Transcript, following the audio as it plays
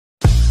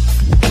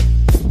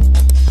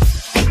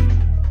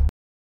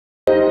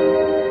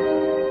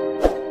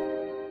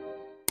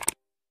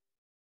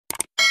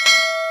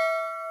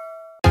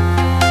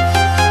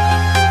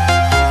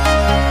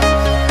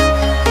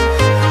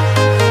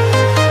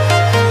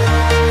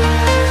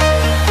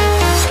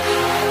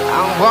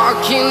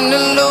walking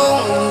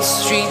alone, the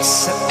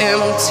streets are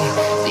empty.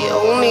 The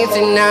only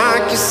thing I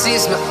can see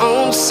is my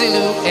own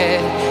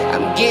silhouette.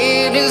 I'm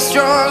getting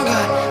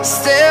stronger,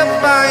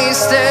 step by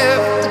step.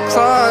 The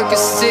clock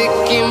is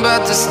ticking,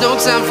 but there's no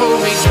time for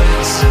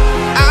regrets.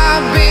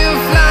 I've been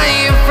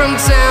flying from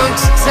town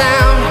to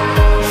town,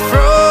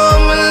 from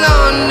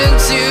London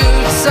to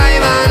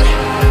Taiwan.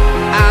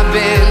 I've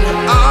been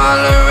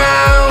all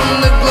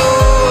around the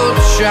globe,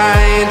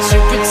 trying to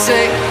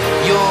protect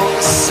your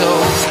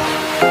soul.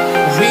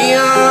 We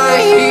are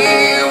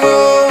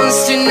heroes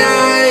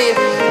tonight.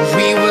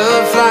 We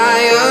will fly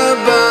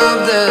above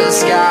the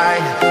sky.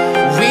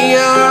 We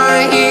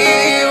are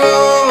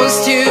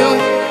heroes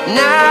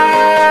tonight.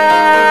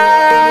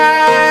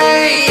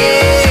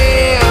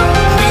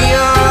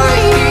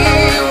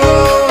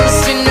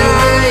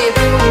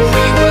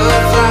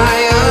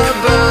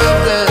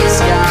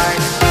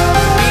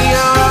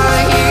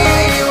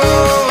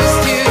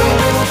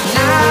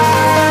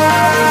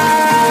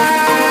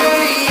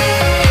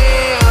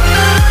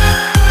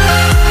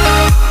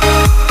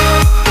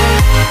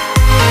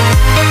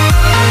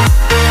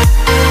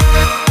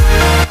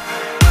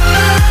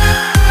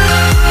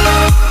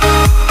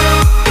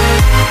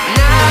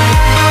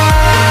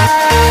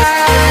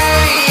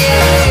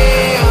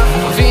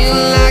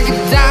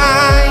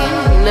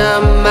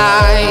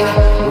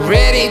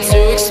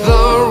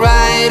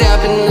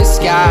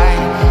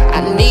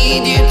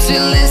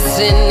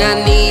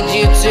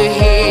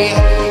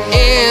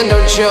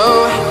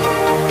 Show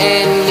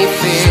any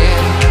fear.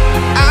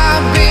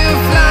 I've been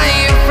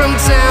flying from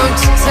town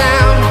to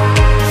town,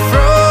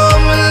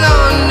 from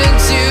London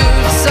to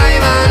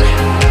Taiwan.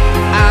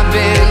 I've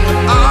been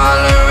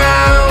all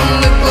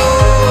around the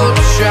globe,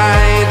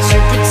 trying to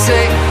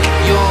protect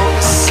your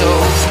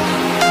soul.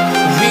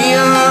 We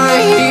are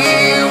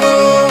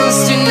heroes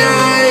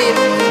tonight.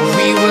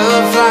 We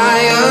will fly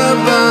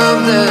above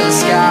the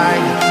sky.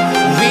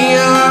 We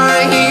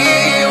are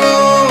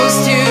heroes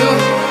tonight.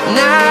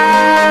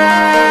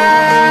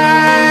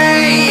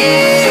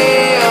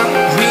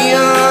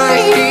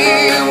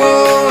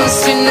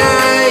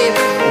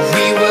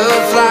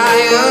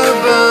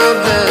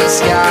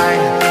 Sky.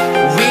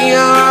 We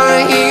are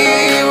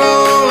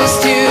heroes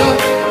tonight.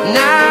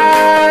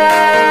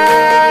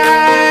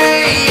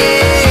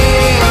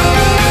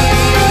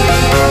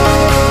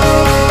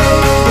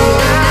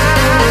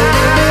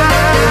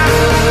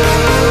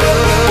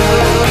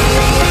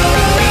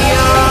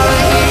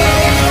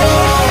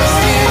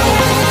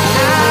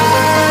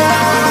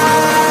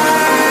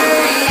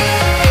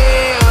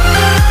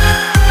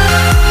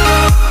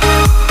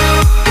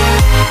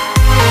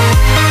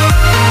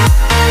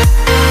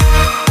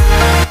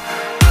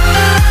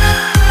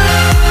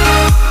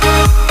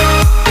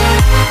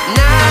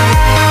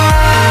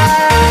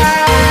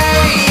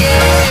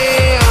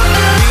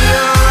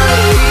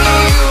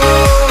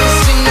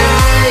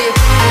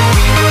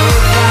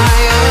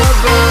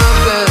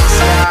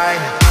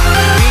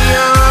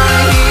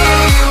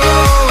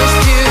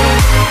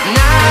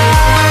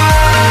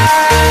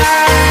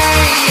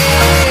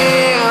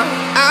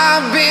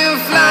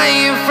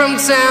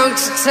 Town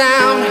to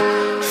town,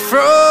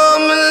 from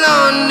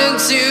London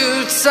to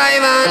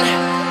Taiwan.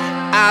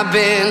 I've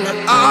been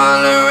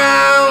all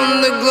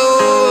around the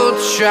globe,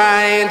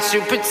 trying to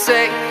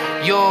protect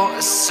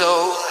your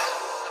soul.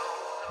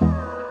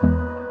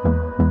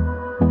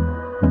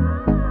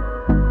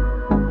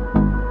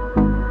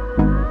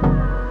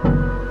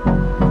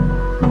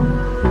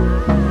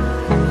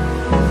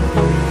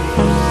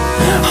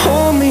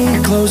 Hold me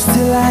close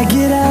till I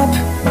get up.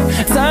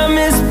 Time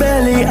is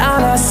barely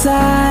on our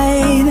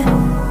side.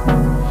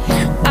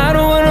 I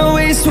don't wanna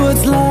waste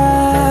what's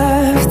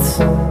left.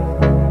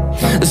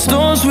 The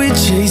storms we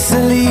chase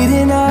are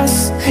leading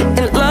us,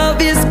 and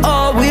love is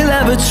all we'll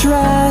ever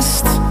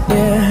trust.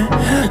 Yeah,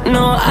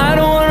 no, I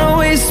don't wanna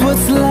waste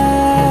what's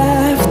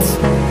left.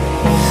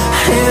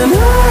 And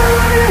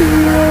on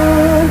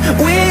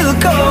we'll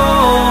go,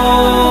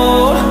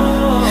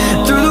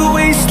 through the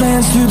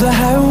wastelands, through the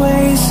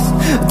highways,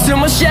 till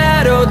my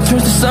shadow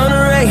turns to sun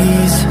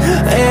rays.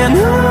 And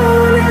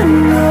on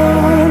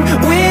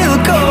we'll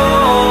go,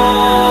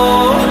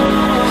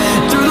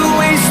 through the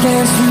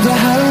wastelands, through the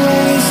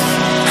highways,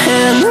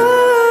 and on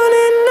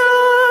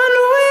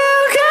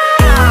we'll go.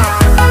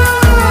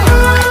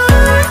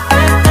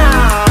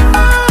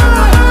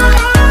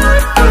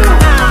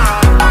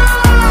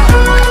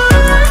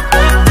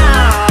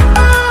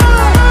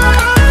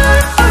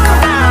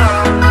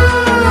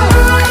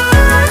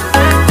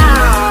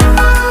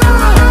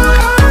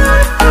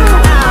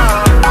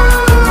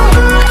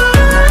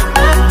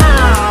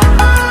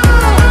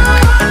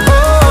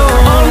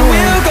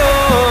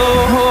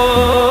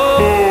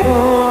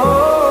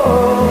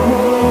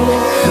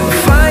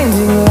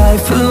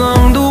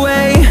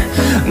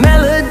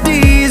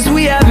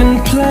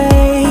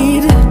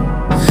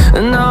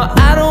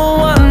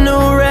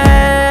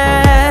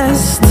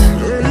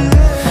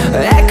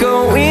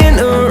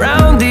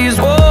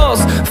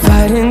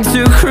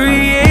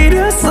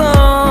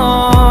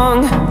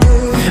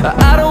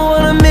 I don't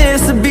wanna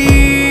miss a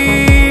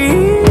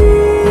beat.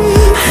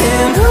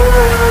 And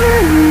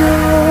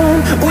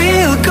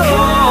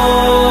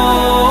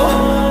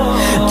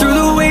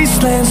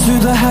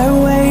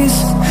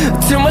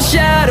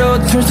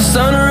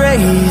sun